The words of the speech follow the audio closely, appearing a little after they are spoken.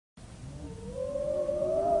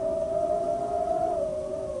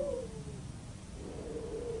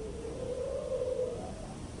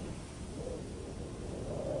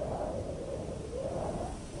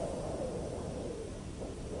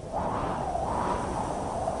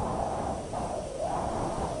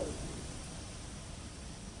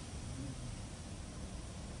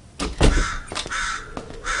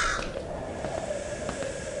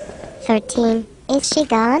13. Is she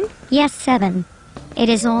gone? Yes, 7. It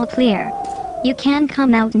is all clear. You can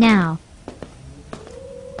come out now.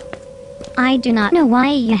 I do not know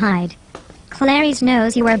why you hide. Clarice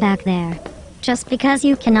knows you are back there. Just because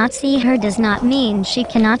you cannot see her does not mean she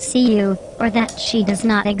cannot see you, or that she does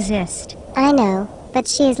not exist. I know, but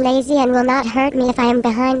she is lazy and will not hurt me if I am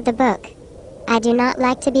behind the book. I do not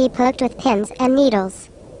like to be poked with pins and needles.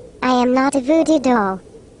 I am not a voodoo doll.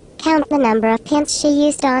 Count the number of pins she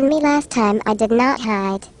used on me last time I did not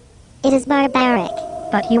hide. It is barbaric.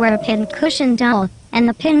 But you are a pin-cushion doll, and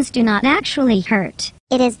the pins do not actually hurt.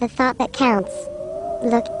 It is the thought that counts.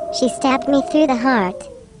 Look, she stabbed me through the heart.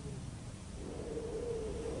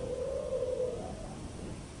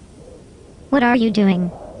 What are you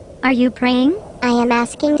doing? Are you praying? I am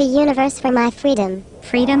asking the universe for my freedom.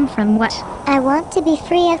 Freedom from what? I want to be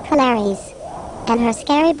free of Clarice and her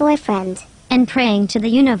scary boyfriend. And praying to the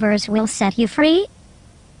universe will set you free?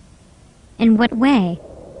 In what way?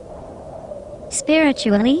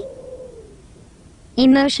 Spiritually?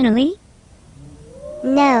 Emotionally?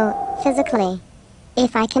 No, physically.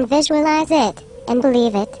 If I can visualize it and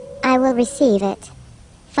believe it, I will receive it.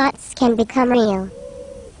 Thoughts can become real.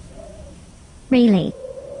 Really?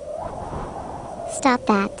 Stop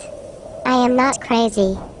that. I am not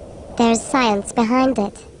crazy. There's science behind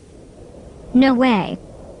it. No way.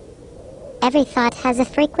 Every thought has a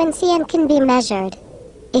frequency and can be measured.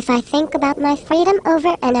 If I think about my freedom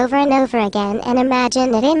over and over and over again and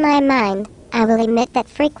imagine it in my mind, I will emit that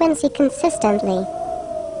frequency consistently.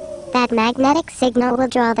 That magnetic signal will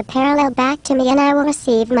draw the parallel back to me and I will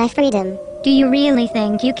receive my freedom. Do you really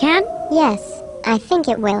think you can? Yes, I think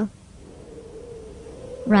it will.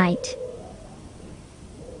 Right.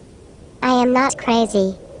 I am not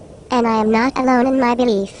crazy. And I am not alone in my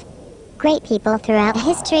belief. Great people throughout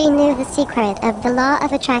history knew the secret of the law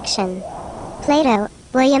of attraction. Plato,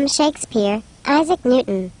 William Shakespeare, Isaac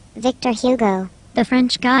Newton, Victor Hugo. The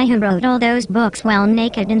French guy who wrote all those books while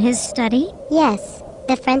naked in his study? Yes,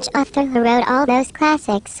 the French author who wrote all those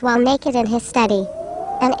classics while naked in his study.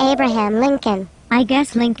 And Abraham Lincoln. I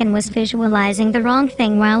guess Lincoln was visualizing the wrong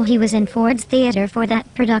thing while he was in Ford's Theater for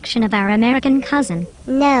that production of Our American Cousin.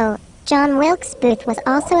 No, John Wilkes Booth was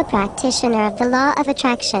also a practitioner of the law of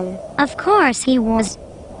attraction. Of course he was.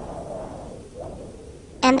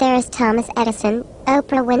 And there is Thomas Edison,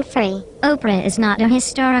 Oprah Winfrey. Oprah is not a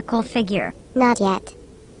historical figure. Not yet.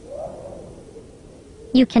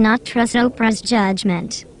 You cannot trust Oprah's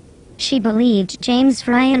judgment. She believed James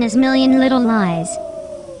Fry and his million little lies.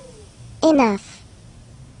 Enough.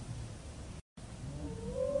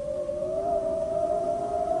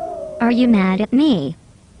 Are you mad at me?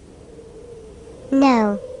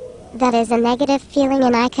 No. That is a negative feeling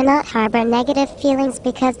and I cannot harbor negative feelings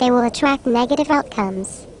because they will attract negative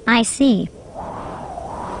outcomes. I see.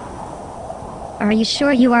 Are you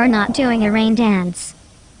sure you are not doing a rain dance?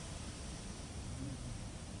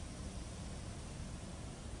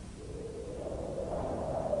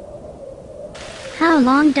 How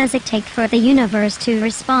long does it take for the universe to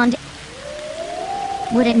respond?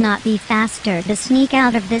 Would it not be faster to sneak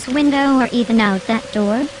out of this window or even out that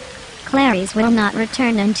door? Clarice will not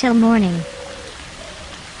return until morning.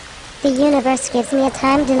 The universe gives me a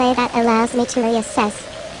time delay that allows me to reassess,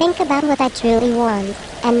 think about what I truly want,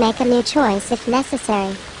 and make a new choice if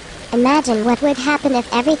necessary. Imagine what would happen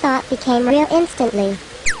if every thought became real instantly.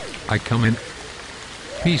 I come in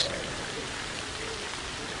peace.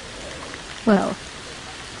 Whoa.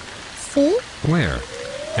 See? Where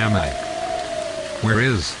am I? Where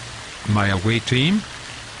is my away team?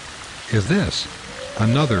 Is this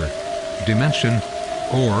another dimension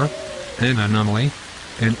or an anomaly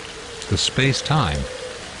in the space-time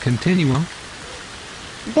continuum?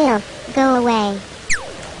 Bill, go away.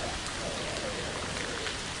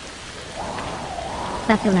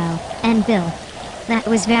 Buffalo and Bill. That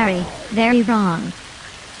was very, very wrong.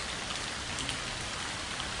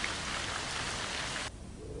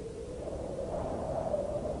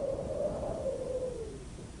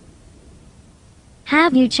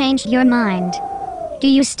 Have you changed your mind? Do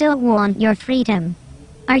you still want your freedom?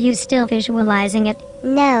 Are you still visualizing it?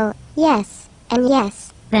 No, yes, and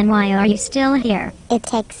yes. Then why are you still here? It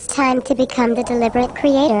takes time to become the deliberate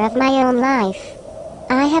creator of my own life.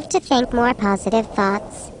 I have to think more positive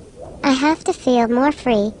thoughts. I have to feel more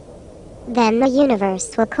free. Then the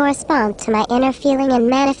universe will correspond to my inner feeling and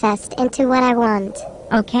manifest into what I want.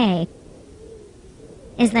 Okay.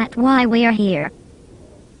 Is that why we are here?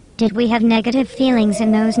 Did we have negative feelings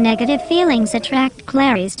and those negative feelings attract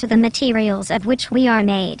Clarice to the materials of which we are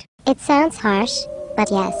made? It sounds harsh,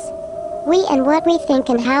 but yes. We and what we think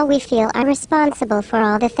and how we feel are responsible for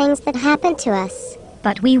all the things that happen to us.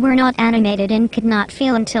 But we were not animated and could not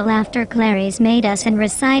feel until after Clarice made us and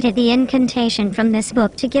recited the incantation from this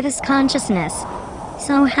book to give us consciousness.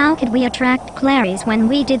 So how could we attract Clarice when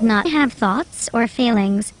we did not have thoughts or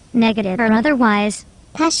feelings, negative or otherwise?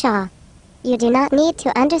 Pasha, you do not need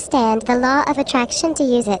to understand the law of attraction to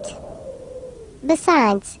use it.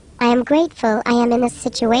 Besides, I am grateful I am in this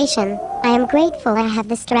situation. I am grateful I have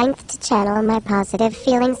the strength to channel my positive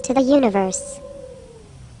feelings to the universe.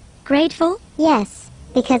 Grateful? Yes,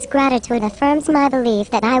 because gratitude affirms my belief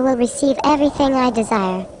that I will receive everything I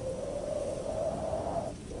desire.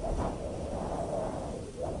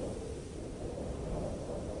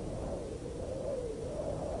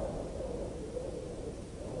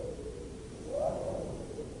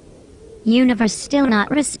 Universe still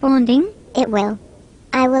not responding? It will.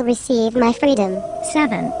 I will receive my freedom.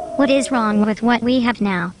 7. What is wrong with what we have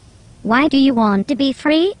now? Why do you want to be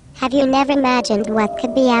free? Have you never imagined what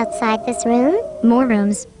could be outside this room? More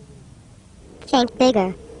rooms. Think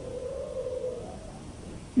bigger.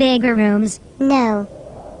 Bigger rooms. No.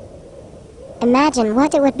 Imagine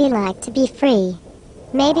what it would be like to be free.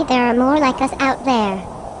 Maybe there are more like us out there.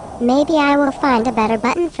 Maybe I will find a better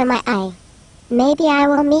button for my eye. Maybe I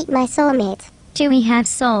will meet my soulmate. Do we have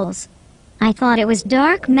souls? I thought it was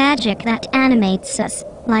dark magic that animates us,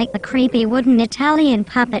 like the creepy wooden Italian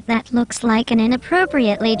puppet that looks like an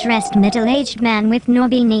inappropriately dressed middle-aged man with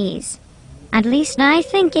knobby knees. At least I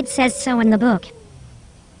think it says so in the book.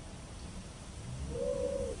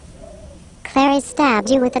 Clarice stabbed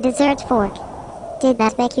you with a dessert fork. Did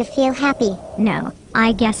that make you feel happy? No,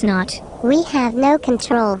 I guess not. We have no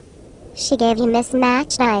control. She gave you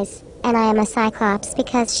mismatched eyes, and I am a cyclops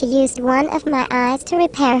because she used one of my eyes to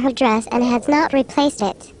repair her dress and has not replaced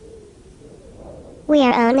it. We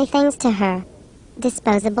are only things to her.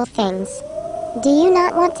 Disposable things. Do you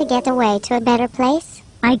not want to get away to a better place?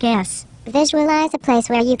 I guess. Visualize a place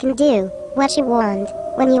where you can do what you want,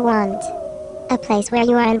 when you want. A place where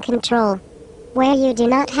you are in control. Where you do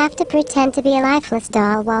not have to pretend to be a lifeless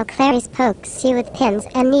doll while Clarice pokes you with pins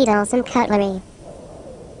and needles and cutlery.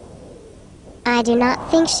 I do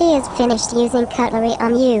not think she is finished using cutlery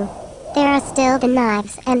on you. There are still the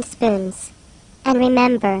knives and spoons. And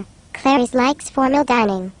remember, Clarice likes formal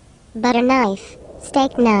dining. Butter knife,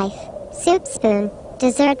 steak knife, soup spoon,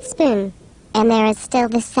 dessert spoon. And there is still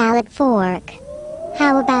the salad fork.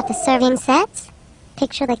 How about the serving sets?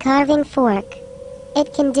 Picture the carving fork.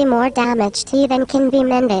 It can do more damage to you than can be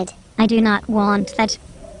mended. I do not want that.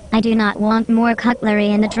 I do not want more cutlery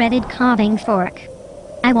and the dreaded carving fork.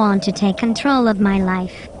 I want to take control of my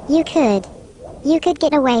life. You could. You could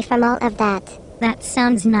get away from all of that. That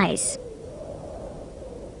sounds nice.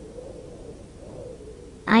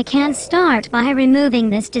 I can start by removing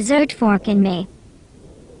this dessert fork in me.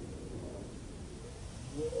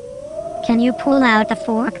 Can you pull out the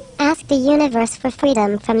fork? Ask the universe for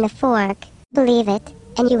freedom from the fork. Believe it,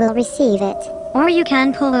 and you will receive it. Or you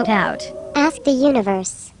can pull it out. Ask the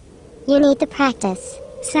universe. You need to practice.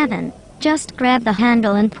 7. Just grab the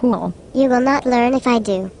handle and pull. You will not learn if I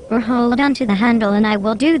do. Or hold onto the handle and I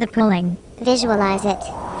will do the pulling. Visualize it.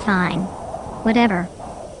 Fine. Whatever.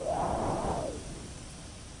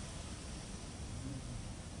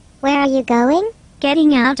 Where are you going?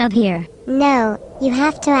 Getting out of here. No, you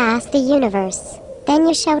have to ask the universe. Then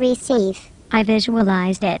you shall receive. I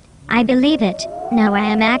visualized it. I believe it. Now I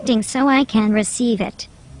am acting so I can receive it.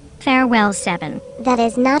 Farewell, 7. That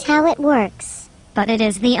is not how it works. But it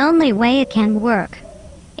is the only way it can work.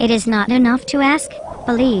 It is not enough to ask,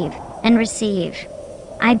 believe, and receive.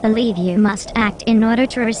 I believe you must act in order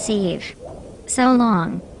to receive. So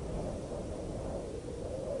long.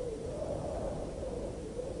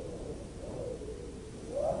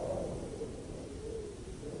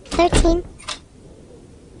 Thirteen.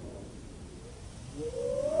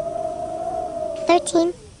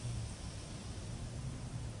 13.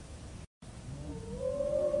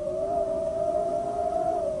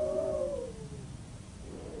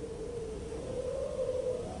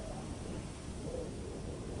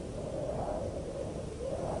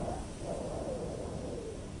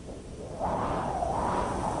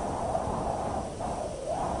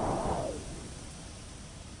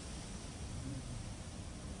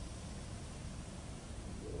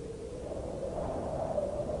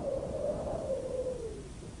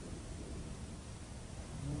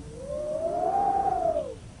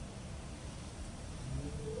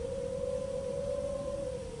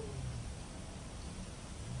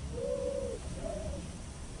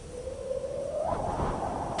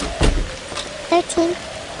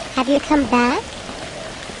 Have you come back?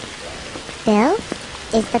 Bill?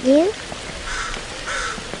 Is that you?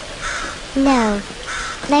 No.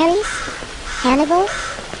 Clarice? Hannibal?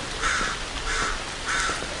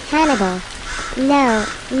 Hannibal. No,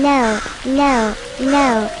 no, no,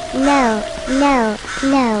 no, no, no,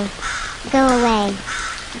 no. Go away.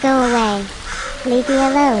 Go away. Leave me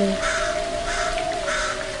alone.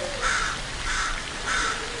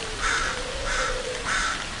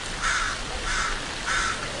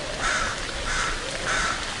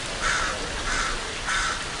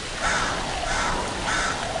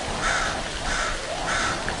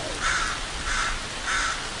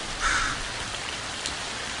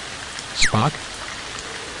 Spock?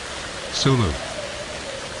 Sulu?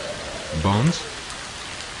 Bones?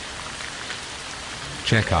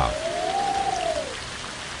 Chekhov?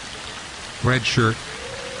 Red shirt?